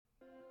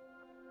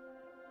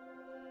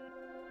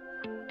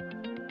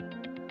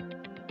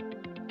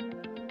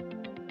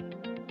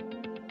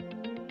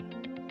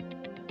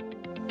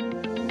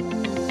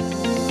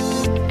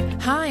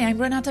I'm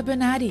Renata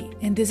Bernardi,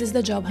 and this is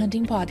the Job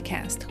Hunting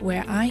Podcast,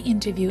 where I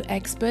interview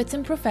experts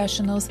and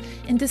professionals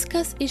and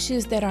discuss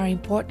issues that are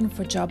important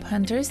for job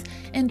hunters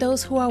and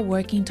those who are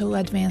working to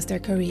advance their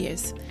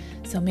careers.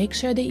 So make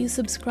sure that you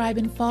subscribe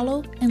and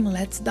follow, and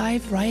let's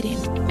dive right in.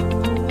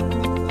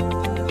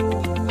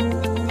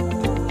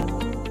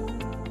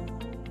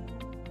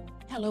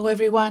 Hello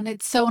everyone,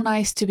 it's so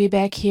nice to be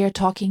back here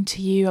talking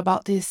to you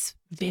about this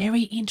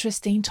very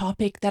interesting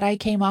topic that I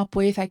came up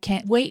with. I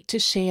can't wait to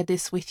share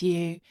this with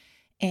you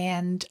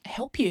and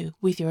help you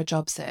with your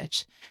job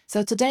search.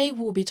 So today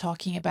we'll be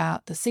talking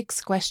about the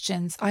 6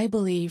 questions I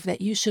believe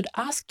that you should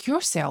ask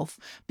yourself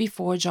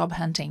before job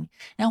hunting.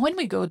 Now, when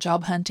we go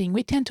job hunting,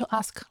 we tend to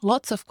ask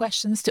lots of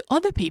questions to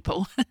other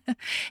people.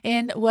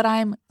 And what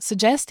I'm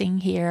suggesting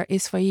here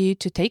is for you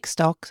to take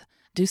stock,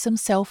 do some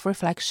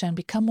self-reflection,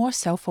 become more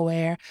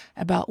self-aware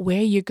about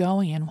where you're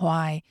going and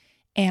why.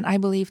 And I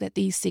believe that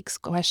these 6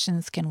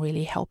 questions can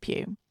really help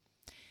you.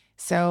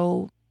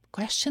 So,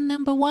 question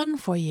number 1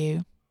 for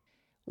you.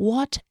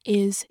 What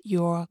is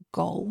your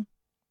goal?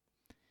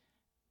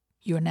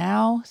 You're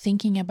now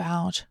thinking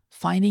about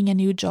finding a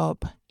new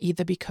job,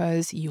 either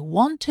because you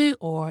want to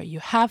or you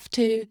have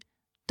to,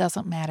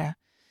 doesn't matter.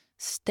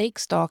 Take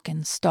stock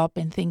and stop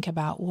and think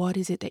about what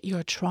is it that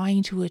you're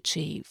trying to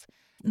achieve.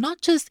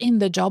 Not just in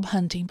the job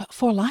hunting, but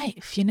for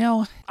life. You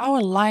know,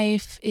 our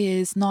life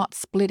is not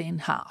split in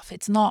half.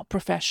 It's not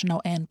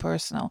professional and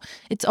personal.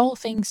 It's all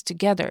things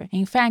together.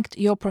 In fact,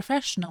 your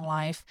professional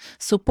life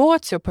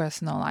supports your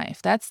personal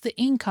life. That's the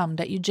income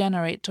that you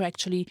generate to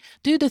actually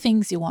do the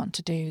things you want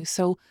to do.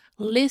 So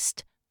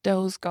list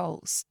those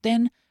goals,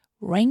 then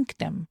rank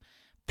them,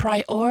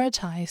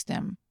 prioritize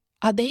them.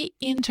 Are they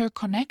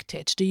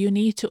interconnected? Do you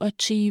need to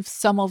achieve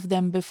some of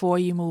them before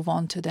you move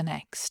on to the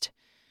next?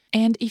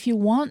 And if you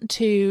want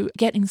to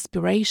get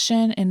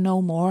inspiration and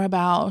know more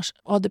about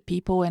other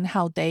people and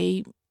how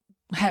they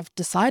have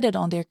decided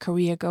on their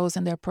career goals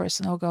and their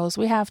personal goals,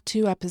 we have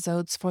 2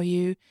 episodes for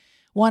you.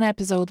 One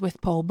episode with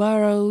Paul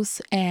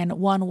Burrows and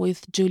one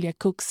with Julia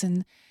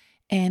Cookson.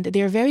 And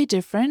they're very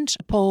different.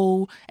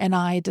 Paul and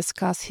I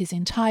discuss his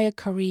entire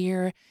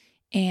career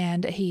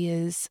and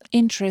his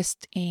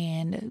interest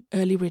in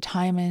early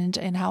retirement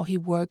and how he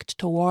worked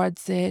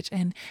towards it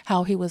and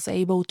how he was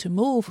able to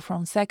move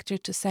from sector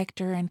to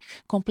sector and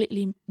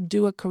completely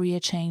do a career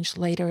change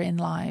later in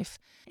life.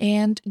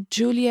 And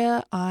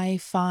Julia, I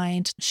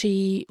find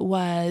she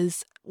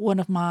was one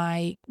of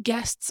my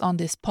guests on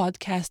this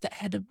podcast that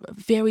had a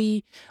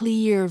very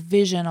clear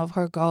vision of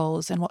her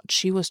goals and what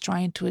she was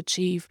trying to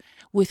achieve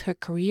with her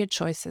career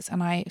choices.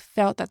 And I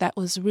felt that that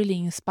was really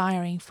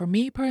inspiring for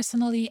me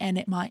personally, and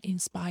it might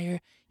inspire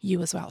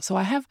you as well. So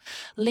I have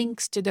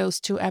links to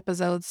those 2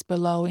 episodes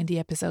below in the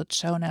episode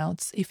show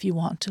notes if you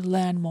want to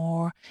learn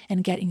more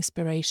and get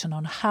inspiration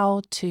on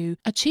how to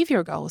achieve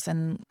your goals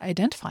and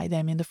identify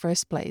them in the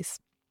first place.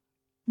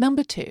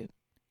 Number 2,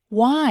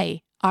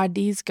 why are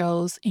these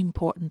goals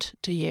important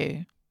to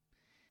you?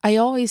 I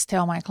always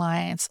tell my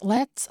clients,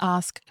 let's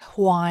ask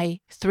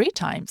why 3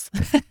 times.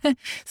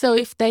 So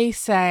if they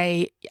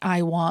say,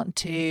 I want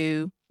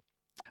to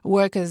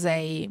work as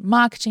a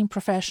marketing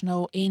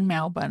professional in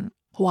Melbourne,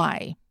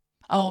 why?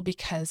 Oh,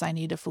 because I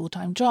need a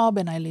full-time job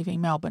and I live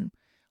in Melbourne.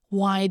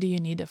 Why do you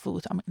need a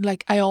full-time?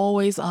 Like, I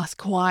always ask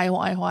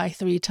why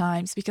 3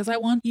 times, because I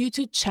want you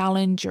to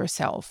challenge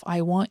yourself.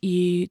 I want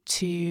you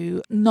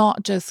to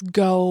not just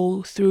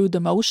go through the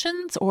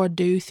motions or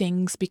do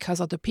things because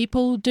other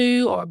people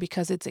do or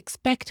because it's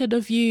expected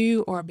of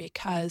you or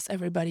because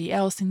everybody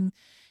else in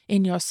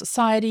your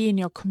society, in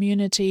your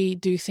community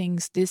do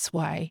things this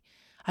way.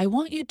 I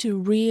want you to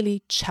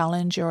really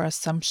challenge your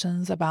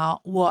assumptions about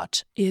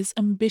what is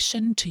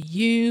ambition to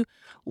you,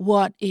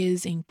 what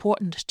is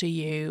important to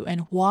you,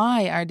 and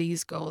why are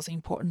these goals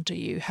important to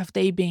you? Have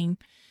they been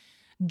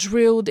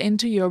drilled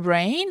into your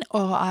brain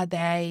or are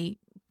they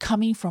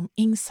coming from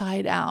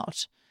inside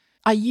out?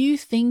 Are you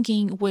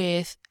thinking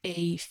with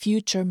a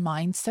future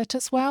mindset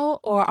as well,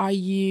 or are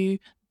you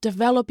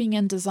developing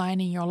and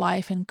designing your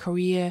life and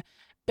career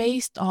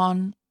based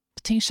on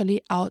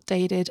potentially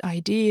outdated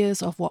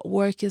ideas of what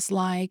work is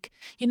like?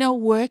 You know,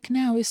 work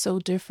now is so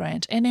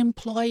different, and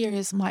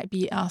employers might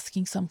be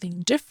asking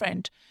something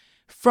different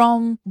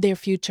from their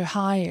future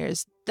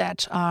hires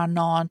that are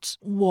not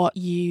what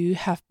you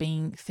have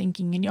been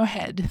thinking in your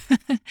head.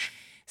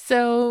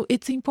 So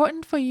it's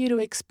important for you to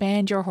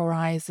expand your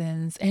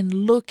horizons and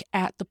look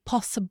at the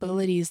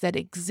possibilities that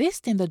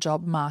exist in the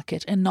job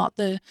market and not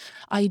the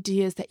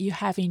ideas that you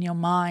have in your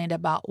mind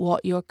about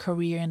what your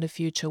career in the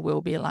future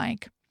will be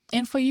like.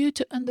 And for you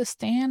to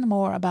understand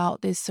more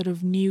about this sort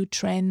of new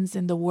trends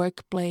in the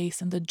workplace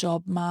and the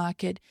job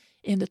market,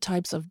 in the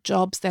types of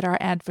jobs that are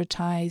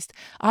advertised,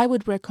 I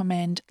would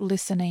recommend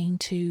listening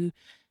to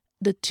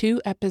the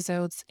 2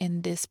 episodes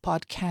in this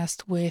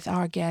podcast with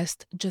our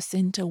guest,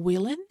 Jacinta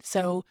Whelan.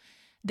 So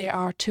there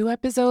are 2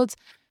 episodes.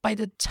 By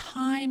the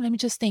time, let me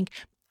just think,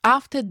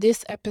 After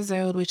this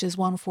episode, which is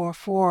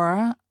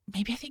 144,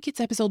 maybe I think it's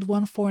episode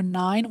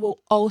 149, will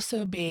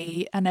also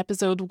be an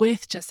episode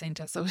with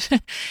Jacinta. So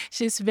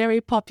she's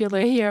very popular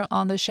here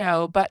on the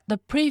show. But the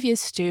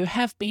previous two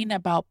have been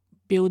about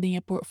building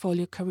a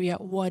portfolio career.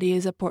 What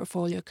is a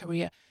portfolio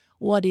career?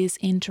 What is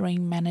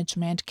interim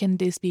management? Can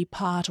this be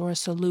part or a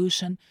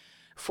solution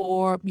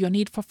for your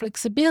need for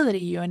flexibility,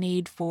 your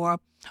need for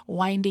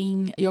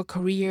winding your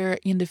career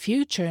in the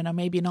future?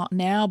 Maybe not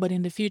now, but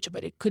in the future,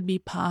 but it could be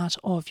part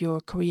of your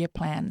career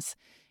plans.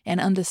 And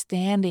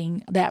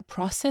understanding that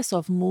process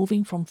of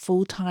moving from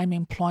full-time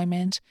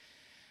employment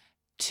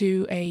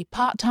to a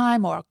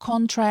part-time or a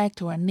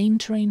contract or an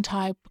interim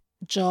type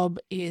job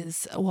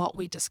is what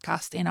we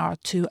discussed in our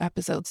 2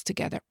 episodes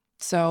together.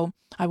 So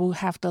I will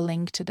have the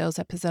link to those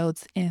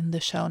episodes in the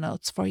show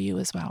notes for you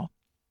as well.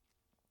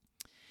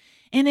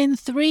 And then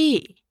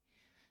 3,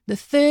 the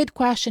third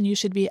question you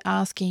should be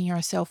asking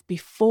yourself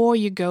before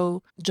you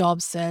go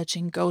job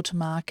searching, go to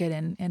market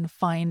and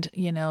find,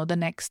 the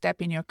next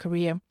step in your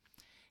career.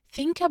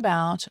 Think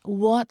about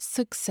what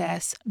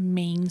success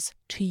means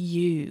to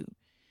you.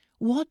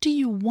 What do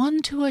you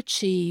want to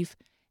achieve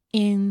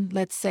in,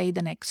 let's say,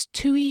 the next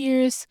 2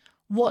 years?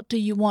 What do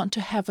you want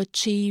to have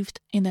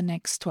achieved in the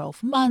next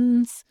 12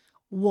 months?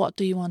 What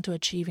do you want to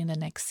achieve in the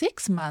next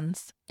 6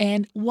 months?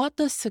 And what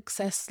does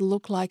success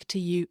look like to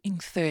you in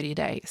 30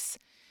 days?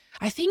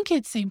 I think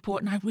it's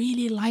important. I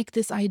really like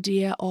this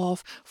idea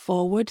of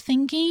forward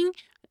thinking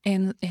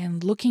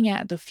and looking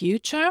at the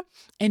future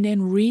and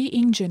then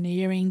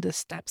re-engineering the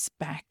steps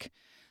back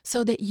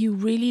so that you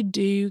really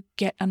do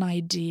get an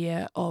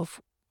idea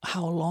of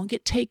how long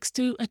it takes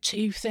to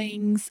achieve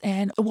things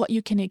and what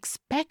you can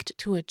expect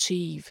to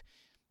achieve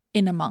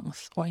in a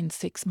month or in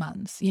 6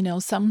 months.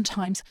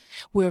 Sometimes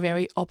we're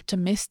very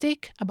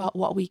optimistic about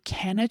what we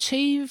can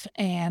achieve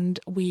and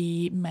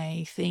we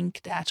may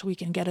think that we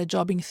can get a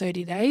job in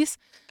 30 days.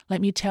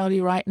 Let me tell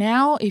you right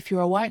now, if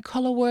you're a white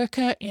collar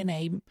worker in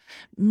a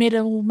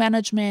middle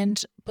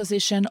management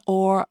position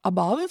or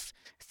above,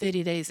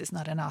 30 days is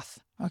not enough,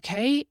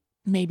 okay?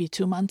 Maybe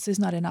 2 months is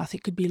not enough.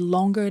 It could be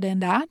longer than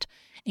that.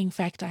 In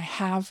fact, I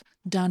have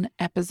done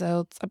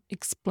episodes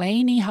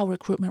explaining how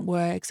recruitment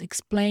works,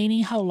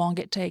 explaining how long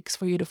it takes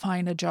for you to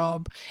find a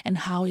job and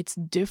how it's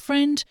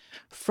different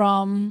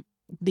from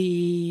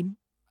the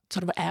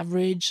sort of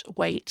average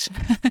wait,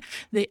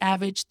 the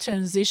average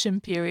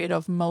transition period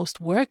of most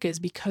workers,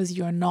 because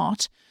you're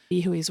not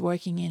who is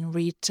working in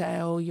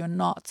retail. You're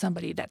not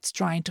somebody that's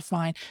trying to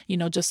find,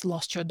 just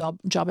lost your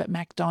job at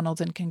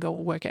McDonald's and can go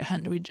work at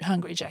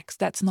Hungry Jack's.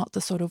 That's not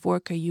the sort of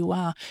worker you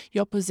are.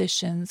 Your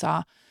positions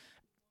are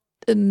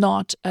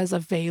not as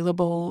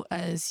available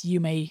as you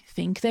may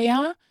think they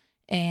are,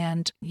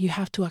 and you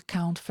have to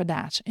account for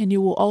that. And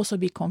you will also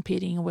be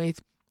competing with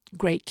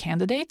great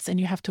candidates, and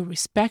you have to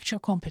respect your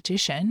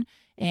competition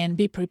and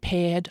be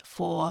prepared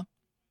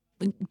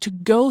to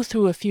go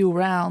through a few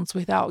rounds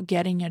without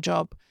getting a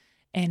job,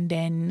 and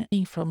then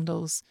from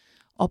those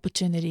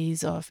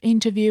opportunities of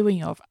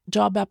interviewing, of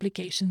job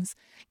applications,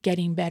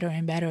 getting better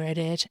and better at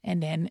it,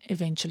 and then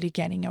eventually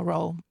getting a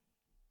role.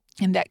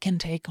 And that can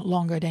take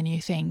longer than you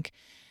think.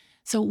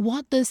 So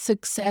what does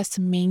success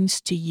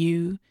means to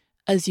you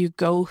as you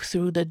go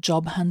through the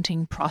job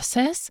hunting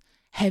process?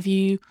 Have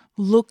you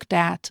looked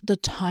at the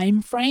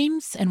time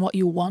frames and what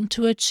you want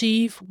to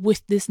achieve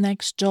with this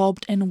next job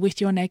and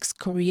with your next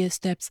career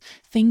steps?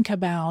 Think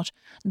about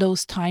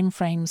those time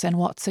frames and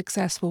what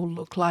success will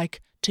look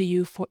like to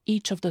you for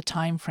each of the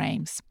time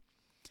frames.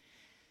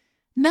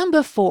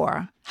 Number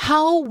 4,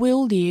 how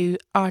will you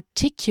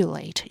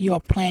articulate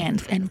your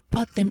plans and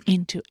put them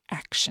into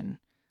action?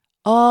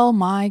 Oh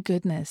my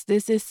goodness,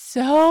 this is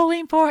so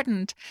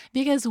important,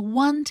 because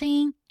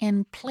wanting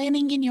and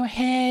planning in your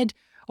head,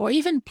 or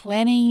even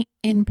planning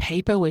in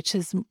paper, which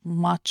is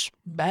much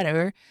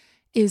better,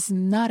 is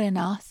not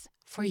enough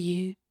for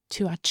you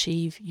to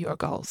achieve your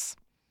goals.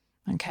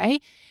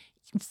 Okay?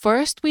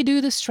 First, we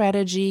do the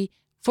strategy.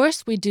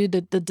 First, we do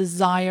the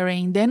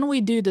desiring. Then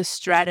we do the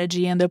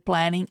strategy and the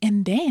planning.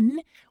 And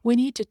then we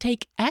need to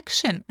take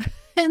action.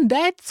 And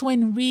that's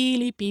when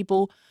really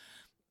people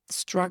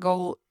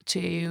struggle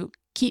to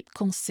keep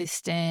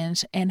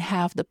consistent and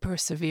have the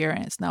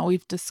perseverance. Now,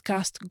 we've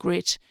discussed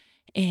grit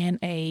in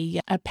a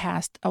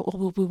past,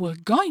 we were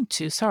going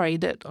to,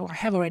 I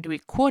have already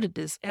recorded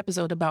this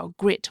episode about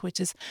grit, which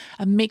is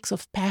a mix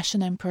of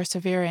passion and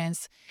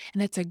perseverance.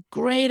 And it's a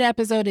great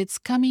episode. It's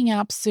coming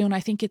up soon.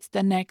 I think it's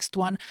the next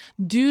one.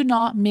 Do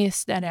not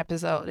miss that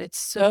episode. It's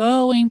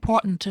so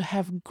important to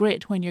have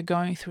grit when you're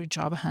going through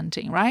job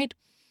hunting, right?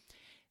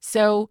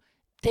 So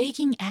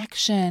taking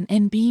action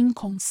and being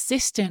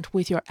consistent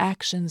with your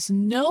actions,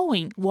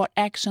 knowing what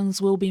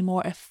actions will be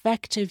more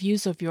effective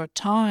use of your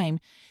time,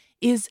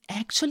 is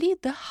actually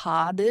the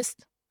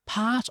hardest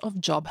part of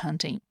job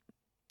hunting.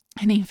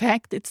 And in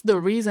fact, it's the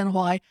reason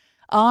why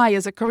I,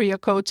 as a career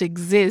coach,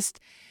 exist.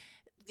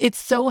 It's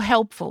so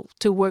helpful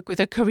to work with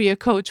a career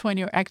coach when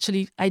you're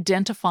actually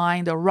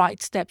identifying the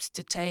right steps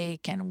to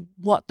take and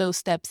what those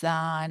steps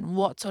are and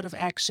what sort of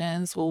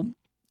actions will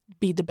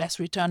be the best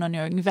return on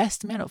your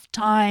investment of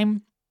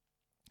time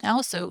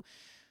Also,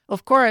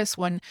 of course,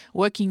 when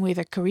working with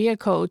a career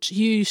coach,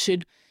 you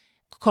should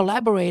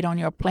collaborate on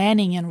your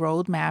planning and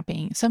road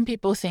mapping. Some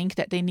people think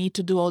that they need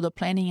to do all the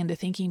planning and the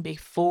thinking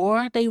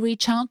before they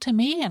reach out to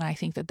me, and I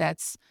think that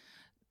that's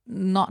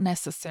not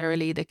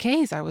necessarily the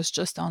case. I was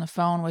just on the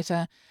phone with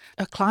a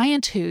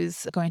client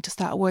who's going to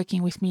start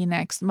working with me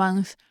next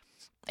month,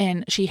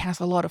 and she has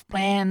a lot of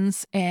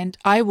plans, and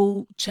I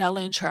will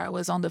challenge her. I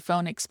was on the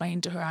phone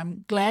explaining to her,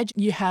 I'm glad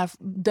you have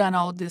done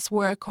all this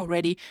work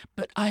already,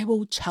 but I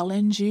will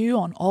challenge you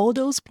on all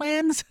those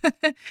plans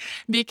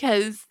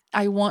because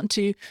I want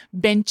to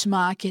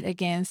benchmark it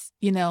against,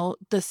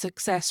 the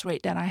success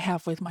rate that I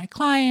have with my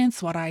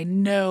clients, what I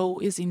know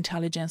is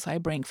intelligence I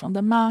bring from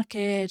the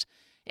market,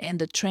 and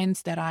the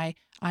trends that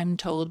I'm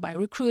told by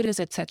recruiters,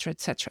 etc.,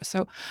 etc.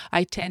 So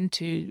I tend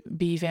to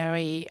be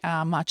very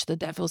much the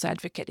devil's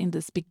advocate in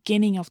this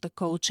beginning of the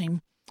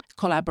coaching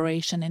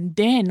collaboration. And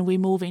then we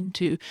move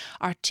into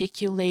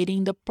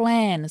articulating the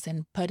plans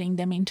and putting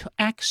them into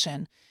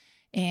action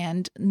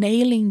and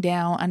nailing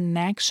down an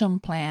action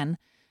plan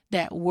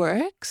that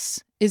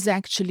works is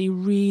actually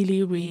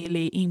really,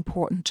 really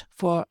important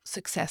for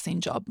success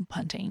in job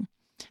hunting.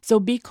 So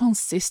be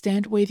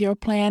consistent with your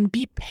plan,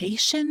 be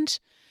patient,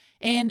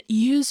 and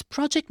use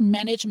project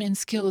management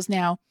skills.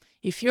 Now,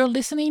 if you're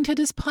listening to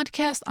this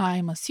podcast,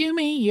 I'm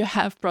assuming you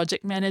have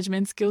project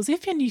management skills.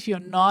 Even if you're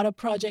not a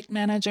project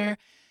manager,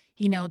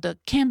 the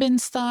Kanban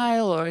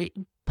style or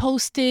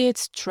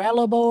Post-its,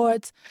 Trello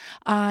boards.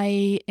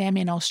 I am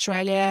in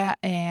Australia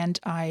and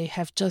I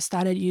have just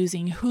started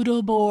using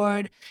Hoodle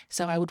board.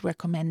 So I would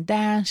recommend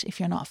that. If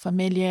you're not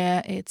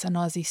familiar, it's an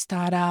Aussie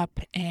startup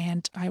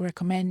and I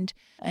recommend.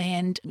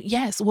 And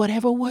yes,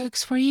 whatever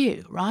works for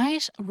you,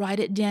 right?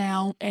 Write it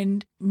down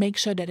and make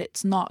sure that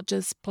it's not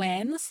just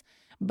plans,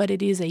 but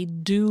it is a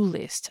do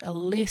list, a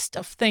list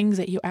of things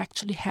that you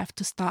actually have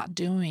to start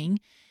doing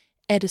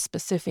at a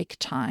specific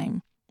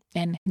time,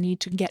 and need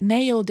to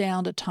nail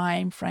down the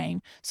time frame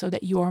so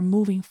that you are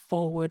moving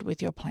forward with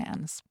your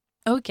plans.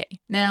 Okay,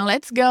 now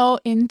let's go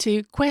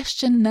into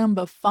question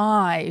number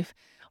 5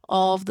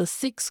 of the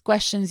 6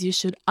 questions you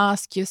should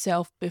ask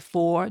yourself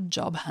before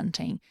job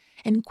hunting.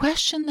 And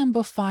question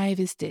number 5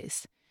 is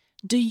this: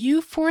 do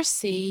you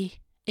foresee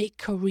a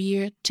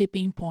career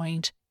tipping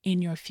point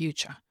in your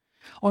future?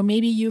 Or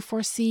maybe you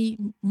foresee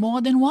more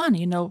than one,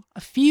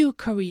 a few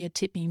career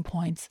tipping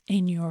points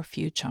in your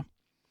future.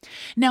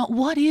 Now,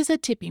 what is a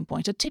tipping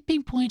point? A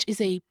tipping point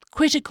is a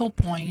critical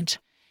point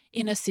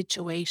in a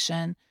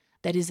situation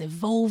that is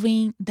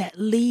evolving, that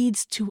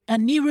leads to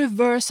an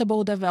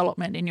irreversible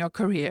development in your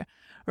career,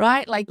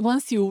 right? Like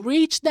once you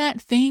reach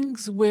that,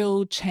 things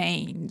will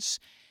change.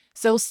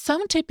 So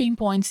some tipping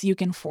points you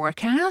can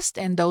forecast,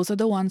 and those are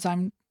the ones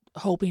I'm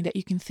hoping that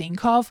you can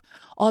think of.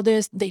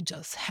 Others, they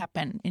just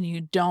happen and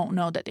you don't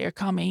know that they're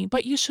coming.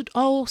 But you should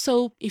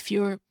also, if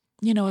you're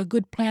a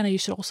good planner, you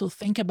should also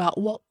think about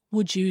what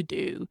would you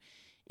do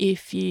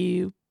if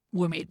you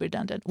were made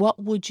redundant?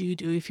 What would you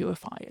do if you were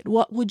fired?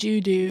 What would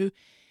you do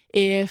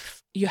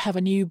if you have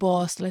a new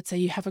boss? Let's say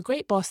you have a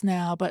great boss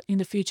now, but in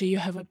the future you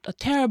have a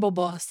terrible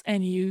boss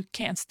and you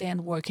can't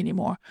stand work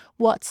anymore.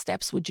 What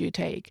steps would you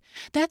take?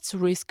 That's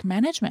risk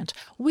management.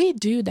 We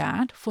do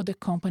that for the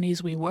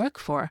companies we work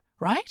for,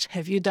 right?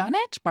 Have you done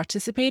it?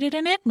 Participated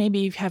in it? Maybe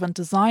you haven't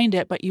designed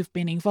it, but you've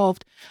been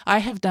involved. I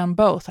have done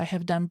both. I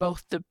have done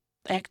both the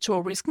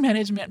actual risk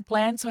management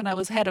plans when I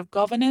was head of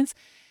governance,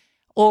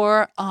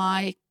 or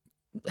I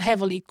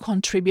heavily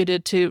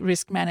contributed to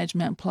risk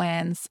management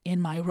plans in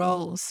my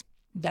roles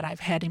that I've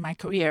had in my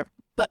career.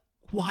 But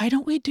why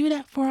don't we do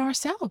that for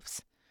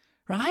ourselves,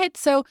 right?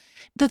 So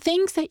the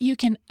things that you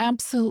can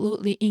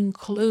absolutely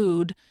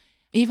include,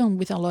 even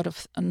with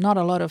not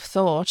a lot of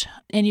thought,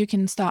 and you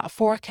can start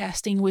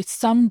forecasting with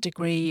some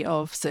degree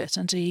of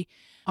certainty,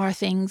 are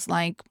things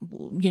like,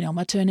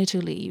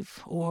 maternity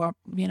leave, or,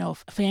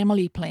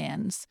 family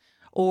plans,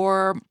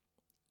 or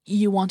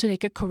you want to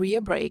take a career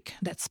break.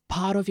 That's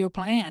part of your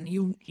plan.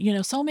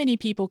 So many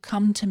people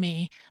come to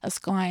me as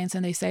clients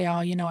and they say,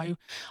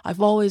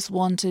 I've always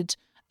wanted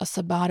a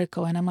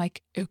sabbatical. And I'm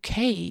like,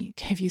 okay,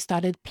 have you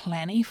started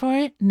planning for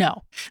it?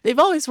 No. They've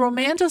always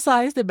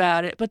romanticized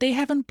about it, but they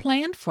haven't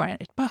planned for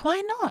it. But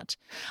why not?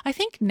 I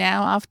think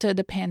now, after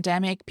the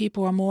pandemic,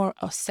 people are more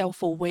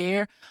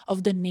self-aware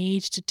of the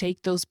need to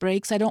take those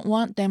breaks. I don't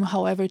want them,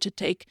 however, to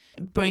take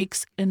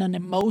breaks in an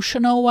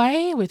emotional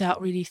way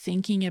without really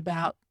thinking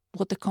about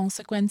what the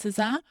consequences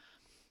are.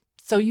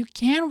 So you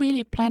can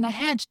really plan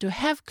ahead to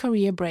have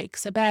career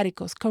breaks,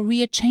 sabbaticals,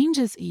 career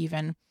changes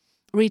even,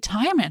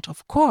 retirement,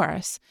 of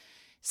course.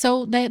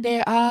 So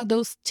there are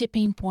those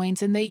tipping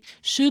points and they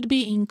should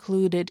be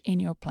included in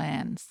your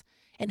plans.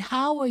 And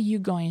how are you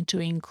going to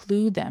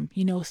include them?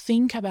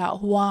 Think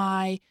about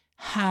why,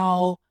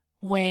 how,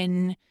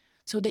 when,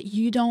 so that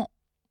you don't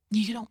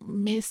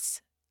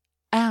miss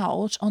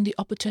out on the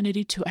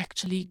opportunity to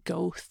actually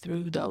go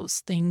through those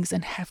things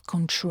and have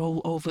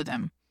control over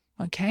them.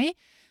 Okay?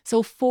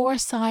 So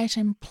foresight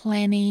and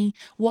planning,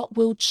 what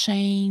will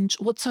change,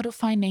 what sort of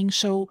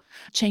financial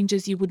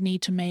changes you would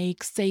need to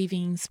make,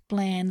 savings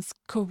plans,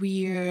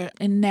 career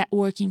and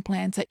networking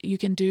plans that you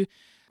can do,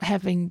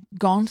 having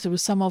gone through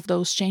some of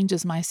those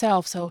changes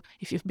myself. So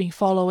if you've been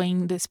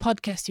following this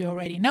podcast, you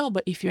already know,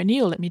 but if you're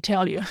new, let me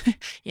tell you,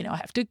 I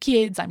have 2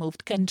 kids, I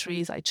moved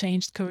countries, I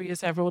changed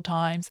careers several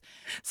times.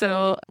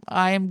 So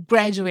I am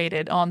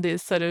graduated on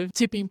this sort of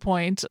tipping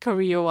point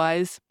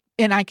career-wise.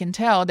 And I can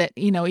tell that,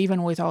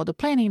 even with all the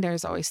planning,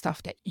 there's always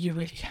stuff that you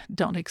really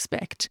don't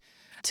expect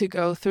to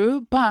go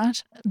through,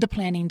 but the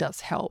planning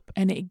does help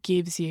and it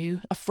gives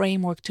you a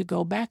framework to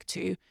go back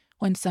to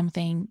when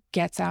something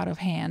gets out of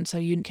hand. So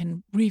you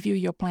can review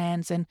your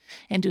plans and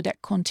do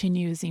that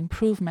continuous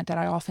improvement that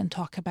I often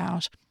talk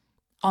about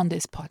on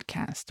this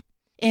podcast.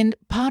 And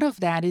part of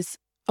that is,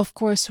 of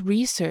course,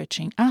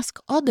 researching. Ask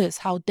others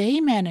how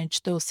they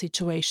manage those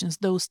situations,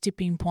 those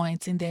tipping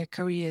points in their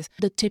careers,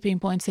 the tipping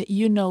points that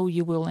you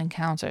will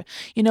encounter.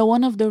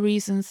 One of the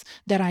reasons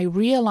that I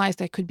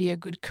realized I could be a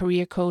good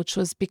career coach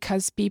was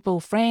because people,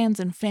 friends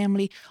and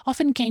family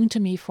often came to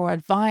me for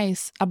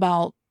advice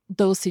about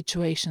those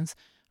situations.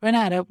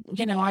 Renata,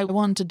 I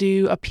want to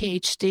do a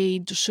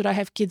PhD. Should I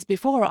have kids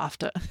before or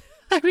after?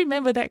 I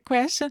remember that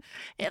question.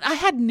 And I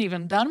hadn't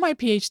even done my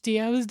PhD.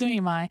 I was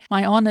doing my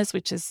honors,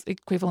 which is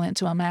equivalent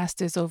to a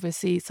master's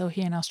overseas. So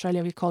here in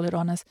Australia, we call it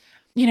honors.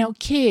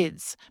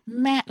 Kids,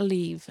 mat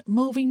leave,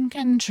 moving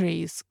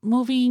countries,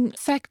 moving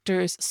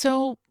sectors.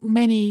 So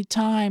many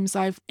times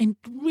I've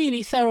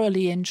really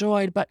thoroughly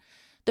enjoyed, but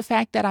the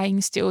fact that I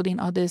instilled in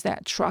others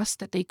that trust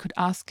that they could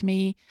ask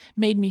me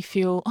made me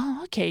feel,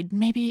 oh, okay,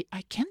 maybe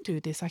I can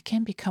do this. I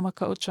can become a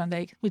coach one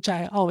day, which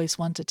I always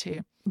wanted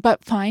to.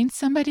 But find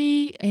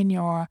somebody in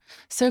your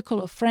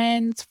circle of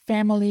friends,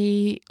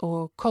 family,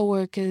 or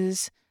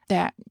coworkers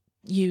that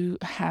you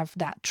have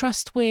that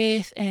trust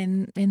with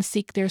and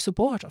seek their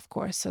support, of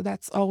course. So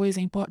that's always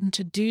important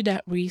to do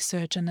that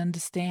research and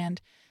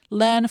understand,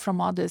 learn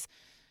from others.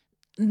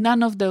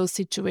 None of those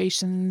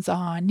situations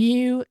are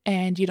new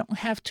and you don't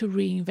have to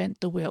reinvent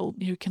the wheel.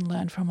 You can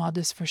learn from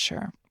others for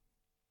sure.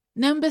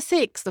 Number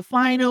 6, the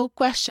final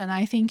question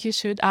I think you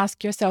should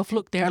ask yourself.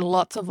 Look, there are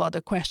lots of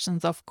other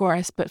questions, of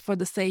course, but for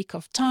the sake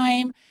of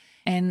time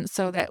and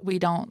so that we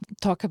don't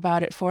talk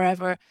about it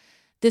forever,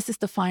 this is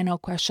the final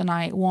question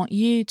I want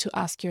you to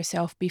ask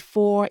yourself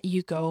before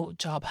you go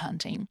job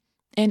hunting.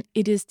 And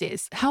it is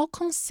this: how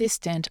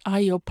consistent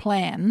are your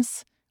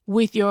plans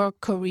with your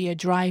career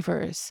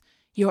drivers,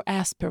 your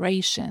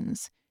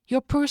aspirations,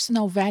 your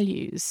personal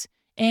values,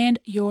 and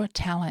your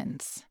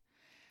talents?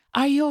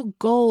 Are your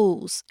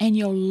goals and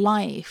your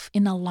life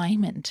in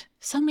alignment?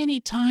 So many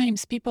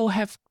times people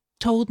have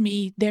told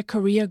me their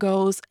career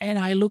goals and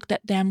I looked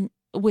at them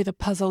with a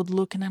puzzled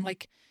look and I'm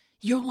like,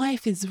 your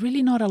life is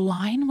really not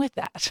aligned with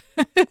that.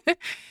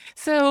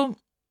 So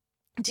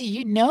do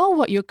you know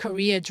what your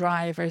career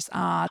drivers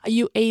are? Are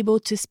you able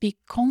to speak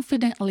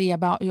confidently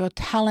about your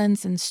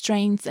talents and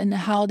strengths and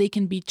how they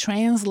can be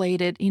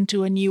translated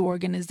into a new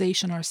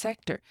organization or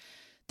sector?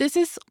 This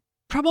is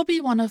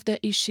probably one of the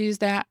issues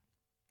that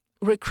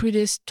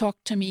recruiters talk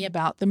to me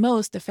about the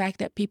most, the fact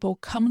that people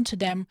come to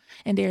them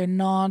and they're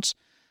not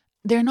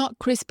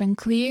crisp and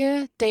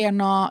clear. They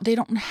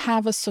don't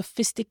have a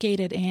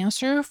sophisticated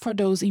answer for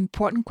those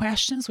important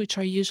questions, which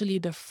are usually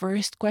the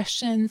first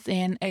questions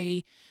in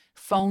a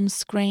phone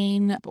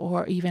screen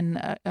or even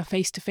a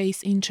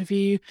face-to-face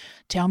interview.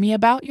 Tell me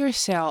about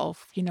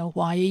yourself.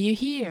 Why are you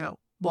here?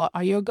 What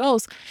are your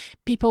goals?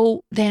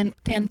 People then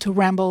tend to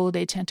ramble.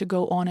 They tend to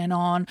go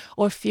on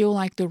or feel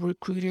like the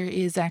recruiter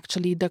is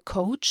actually the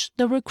coach.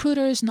 The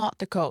recruiter is not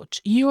the coach.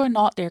 You are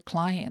not their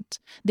client.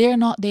 They're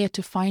not there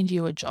to find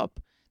you a job.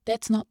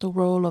 That's not the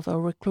role of a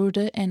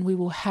recruiter, and we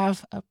will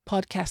have a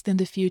podcast in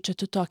the future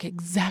to talk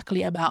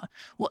exactly about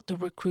what the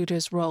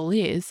recruiter's role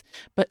is.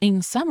 But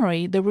in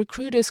summary, the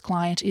recruiter's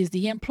client is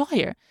the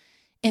employer,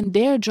 and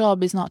their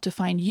job is not to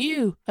find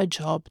you a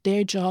job.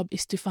 Their job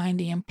is to find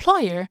the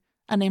employer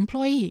an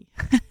employee.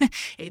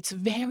 It's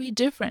very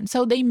different.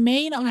 So they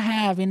may not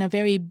have, in a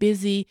very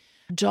busy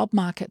job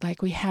market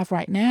like we have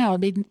right now,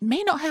 they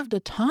may not have the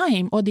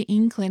time or the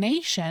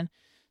inclination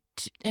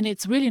and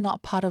it's really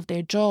not part of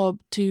their job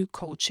to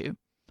coach you,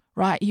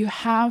 right? You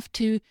have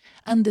to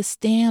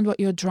understand what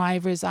your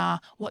drivers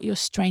are, what your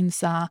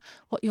strengths are,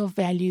 what your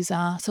values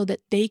are, so that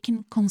they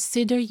can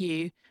consider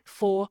you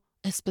for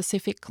a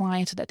specific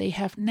client that they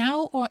have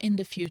now or in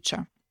the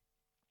future.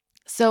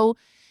 So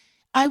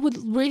I would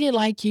really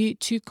like you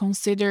to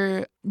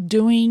consider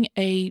doing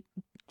a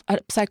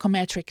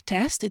psychometric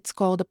test. It's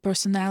called a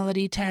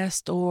personality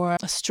test or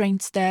a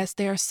strengths test.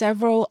 There are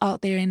several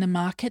out there in the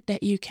market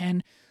that you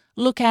can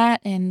look at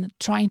and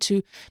trying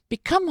to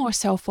become more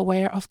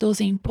self-aware of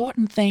those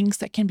important things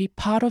that can be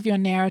part of your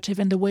narrative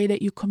and the way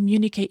that you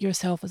communicate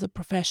yourself as a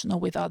professional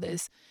with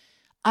others.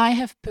 I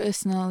have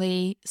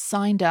personally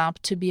signed up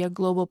to be a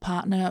global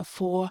partner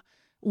for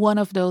one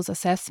of those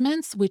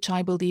assessments, which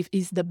I believe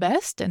is the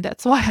best, and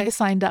that's why I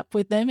signed up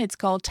with them. It's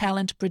called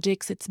Talent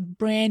Predicts. It's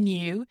brand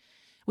new,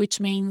 which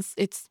means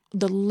it's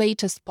the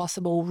latest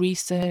possible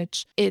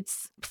research.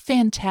 It's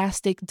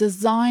fantastic,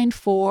 designed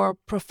for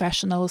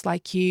professionals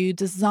like you,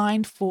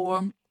 designed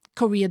for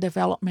career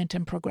development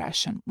and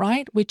progression,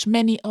 right? Which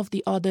many of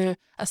the other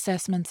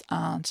assessments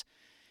aren't.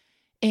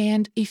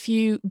 And if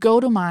you go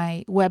to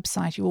my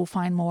website, you will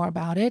find more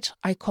about it.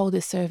 I call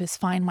this service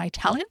Find My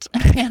Talent,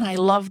 and I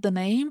love the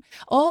name.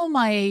 All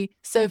my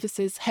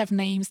services have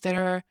names that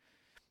are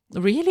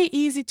really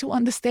easy to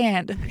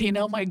understand.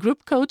 My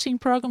group coaching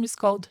program is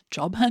called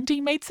Job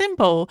Hunting Made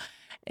Simple.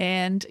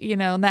 And,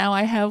 now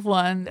I have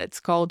one that's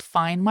called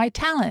Find My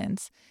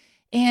Talents.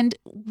 And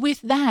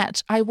with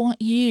that, I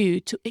want you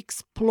to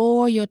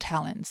explore your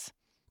talents.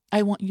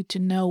 I want you to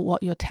know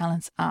what your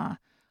talents are.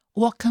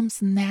 What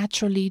comes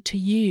naturally to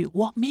you?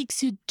 What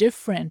makes you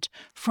different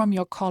from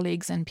your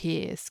colleagues and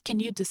peers? Can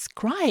you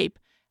describe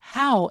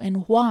how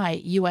and why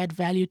you add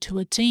value to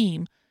a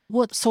team?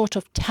 What sort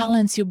of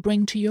talents you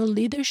bring to your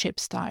leadership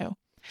style?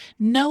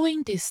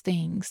 Knowing these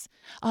things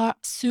are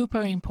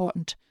super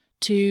important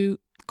to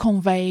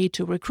convey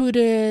to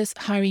recruiters,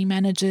 hiring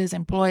managers,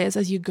 employers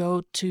as you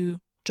go to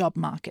job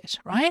market,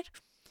 right?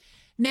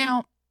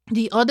 Now,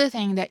 the other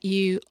thing that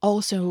you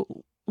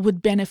also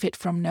would benefit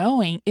from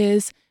knowing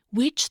is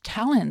which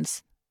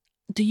talents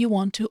do you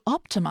want to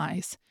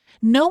optimize?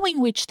 Knowing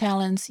which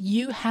talents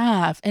you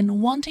have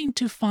and wanting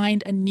to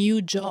find a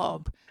new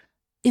job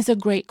is a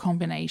great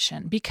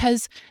combination,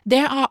 because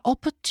there are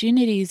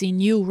opportunities in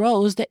new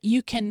roles that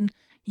you can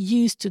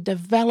use to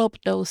develop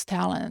those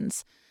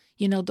talents,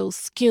 those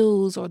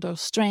skills or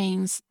those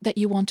strengths that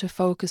you want to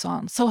focus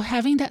on. So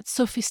having that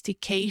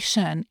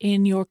sophistication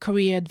in your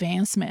career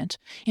advancement,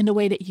 in the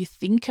way that you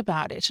think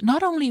about it,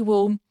 not only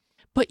will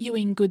put you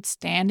in good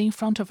standing in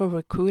front of a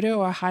recruiter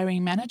or a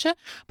hiring manager,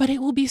 but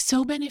it will be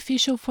so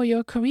beneficial for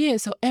your career.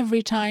 So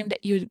every time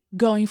that you're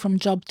going from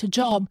job to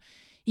job,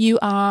 you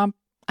are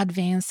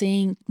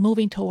advancing,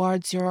 moving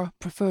towards your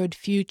preferred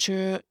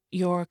future,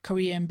 your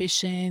career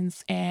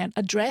ambitions, and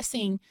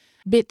addressing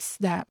bits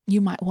that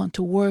you might want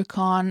to work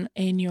on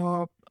in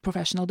your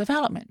professional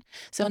development.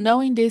 So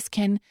knowing this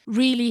can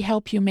really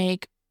help you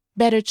make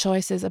better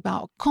choices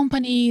about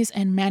companies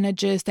and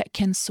managers that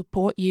can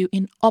support you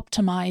in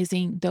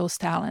optimizing those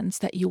talents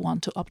that you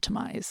want to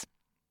optimize.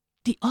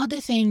 The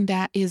other thing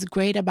that is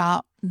great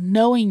about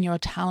knowing your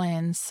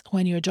talents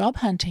when you're job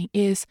hunting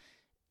is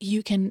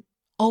you can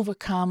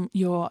overcome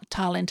your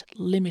talent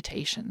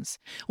limitations.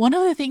 One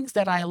of the things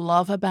that I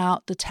love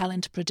about the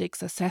Talent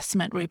Predicts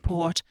assessment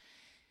report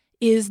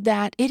is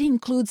that it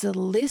includes a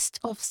list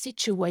of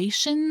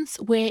situations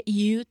where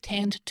you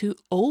tend to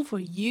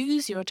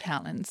overuse your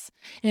talents.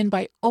 And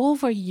by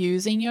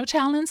overusing your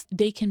talents,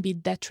 they can be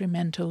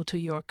detrimental to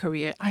your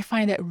career. I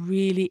find that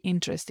really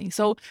interesting.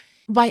 So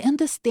by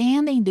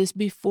understanding this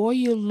before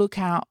you look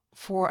out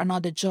for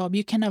another job,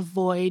 you can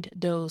avoid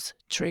those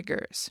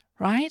triggers,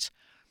 right?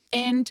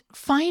 And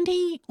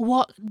finding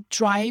what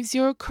drives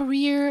your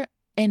career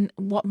and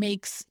what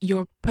makes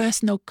your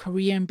personal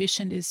career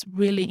ambition is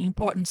really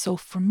important. So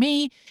for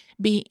me,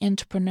 being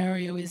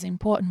entrepreneurial is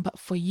important, but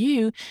for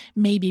you,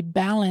 maybe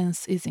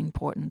balance is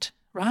important,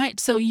 right?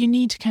 So you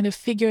need to kind of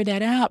figure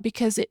that out,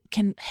 because it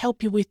can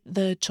help you with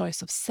the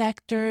choice of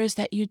sectors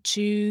that you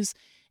choose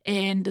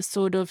and the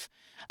sort of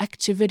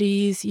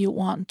activities you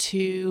want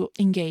to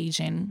engage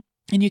in.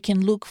 And you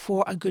can look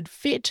for a good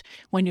fit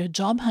when you're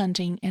job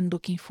hunting and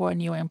looking for a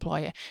new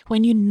employer.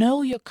 When you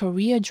know your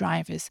career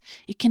drivers,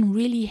 it can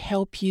really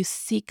help you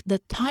seek the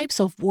types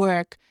of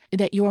work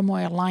that you're more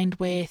aligned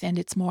with, and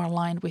it's more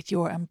aligned with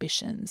your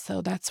ambitions.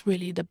 So that's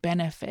really the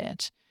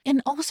benefit.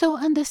 And also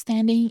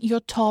understanding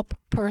your top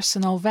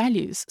personal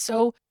values.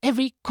 So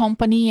every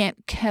company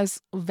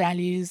has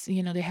values,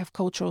 they have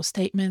cultural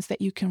statements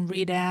that you can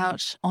read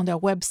out on their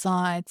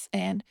websites,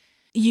 and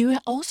you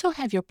also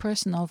have your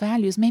personal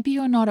values. Maybe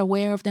you're not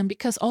aware of them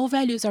because all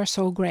values are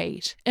so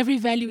great. Every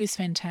value is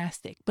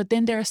fantastic. But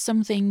then there are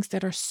some things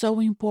that are so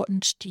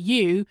important to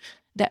you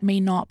that may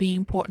not be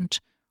important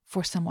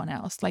for someone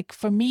else. Like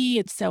for me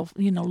itself,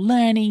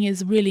 learning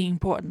is really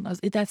important.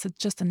 That's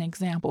just an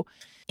example.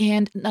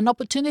 And an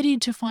opportunity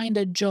to find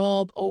a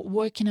job or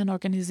work in an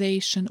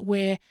organization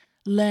where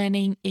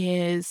learning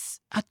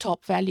is a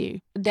top value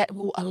that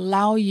will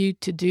allow you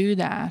to do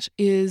that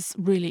is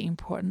really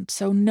important.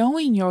 So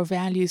knowing your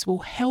values will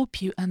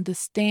help you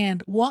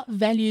understand what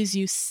values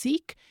you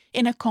seek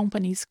in a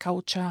company's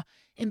culture,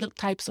 in the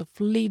types of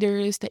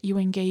leaders that you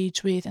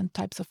engage with and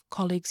types of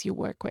colleagues you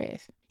work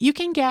with. You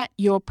can get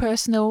your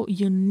personal,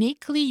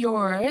 uniquely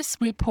yours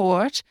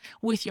report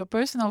with your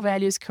personal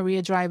values,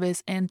 career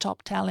drivers, and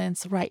top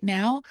talents right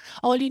now.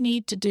 All you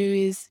need to do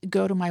is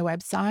go to my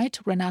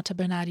website,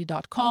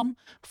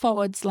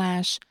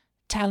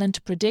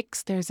 renatabernardi.com/talent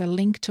predicts. There's a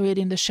link to it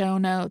in the show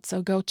notes,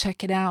 so go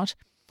check it out.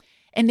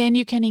 And then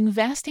you can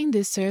invest in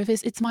this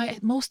service. It's my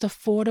most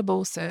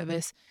affordable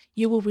service.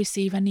 You will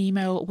receive an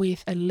email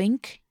with a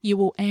link. You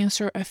will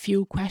answer a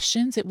few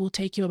questions. It will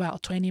take you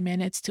about 20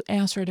 minutes to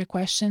answer the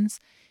questions.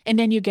 And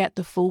then you get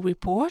the full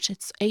report.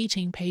 It's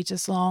 18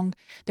 pages long.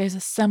 There's a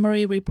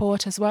summary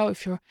report as well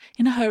if you're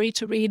in a hurry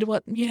to read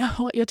what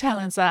your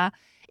talents are.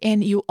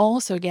 And you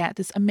also get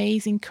this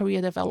amazing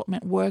career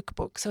development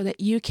workbook so that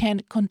you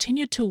can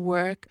continue to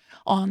work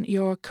on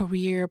your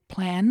career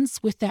plans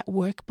with that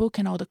workbook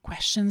and all the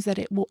questions that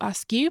it will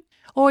ask you.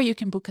 Or you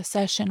can book a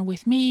session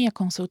with me, a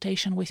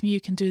consultation with me. You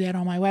can do that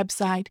on my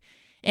website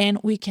and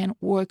we can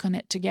work on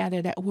it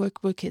together. That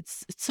workbook,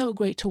 it's so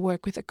great to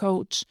work with a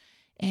coach,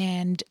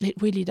 and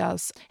it really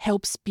does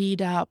help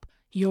speed up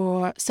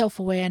your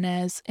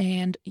self-awareness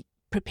and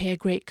prepare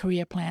great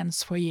career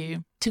plans for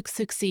you to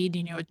succeed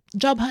in your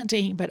job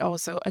hunting, but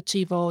also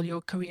achieve all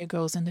your career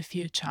goals in the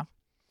future.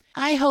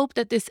 I hope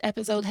that this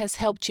episode has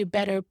helped you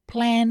better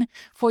plan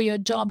for your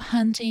job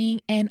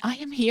hunting, and I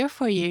am here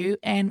for you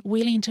and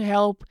willing to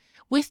help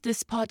with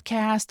this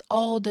podcast,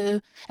 all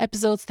the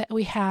episodes that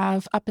we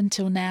have up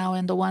until now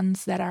and the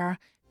ones that are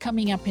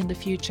coming up in the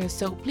future.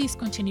 So please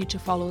continue to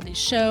follow this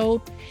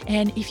show.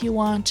 And if you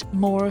want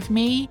more of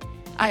me,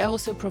 I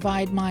also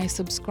provide my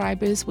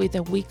subscribers with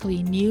a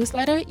weekly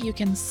newsletter. You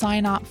can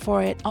sign up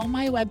for it on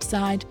my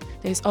website.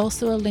 There's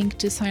also a link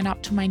to sign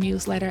up to my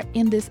newsletter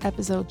in this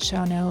episode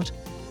show note.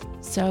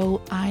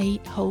 So I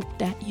hope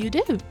that you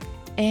do.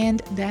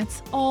 And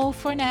that's all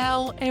for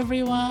now,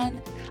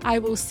 everyone. I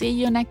will see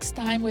you next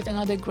time with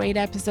another great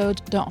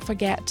episode. Don't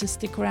forget to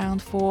stick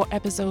around for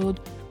episode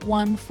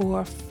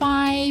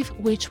 145,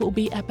 which will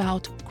be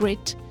about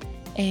grit.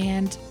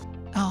 And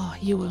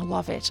you will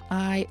love it.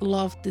 I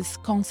love this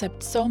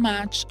concept so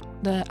much,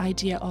 the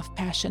idea of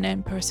passion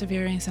and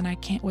perseverance, and I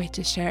can't wait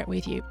to share it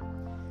with you.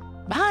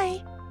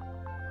 Bye!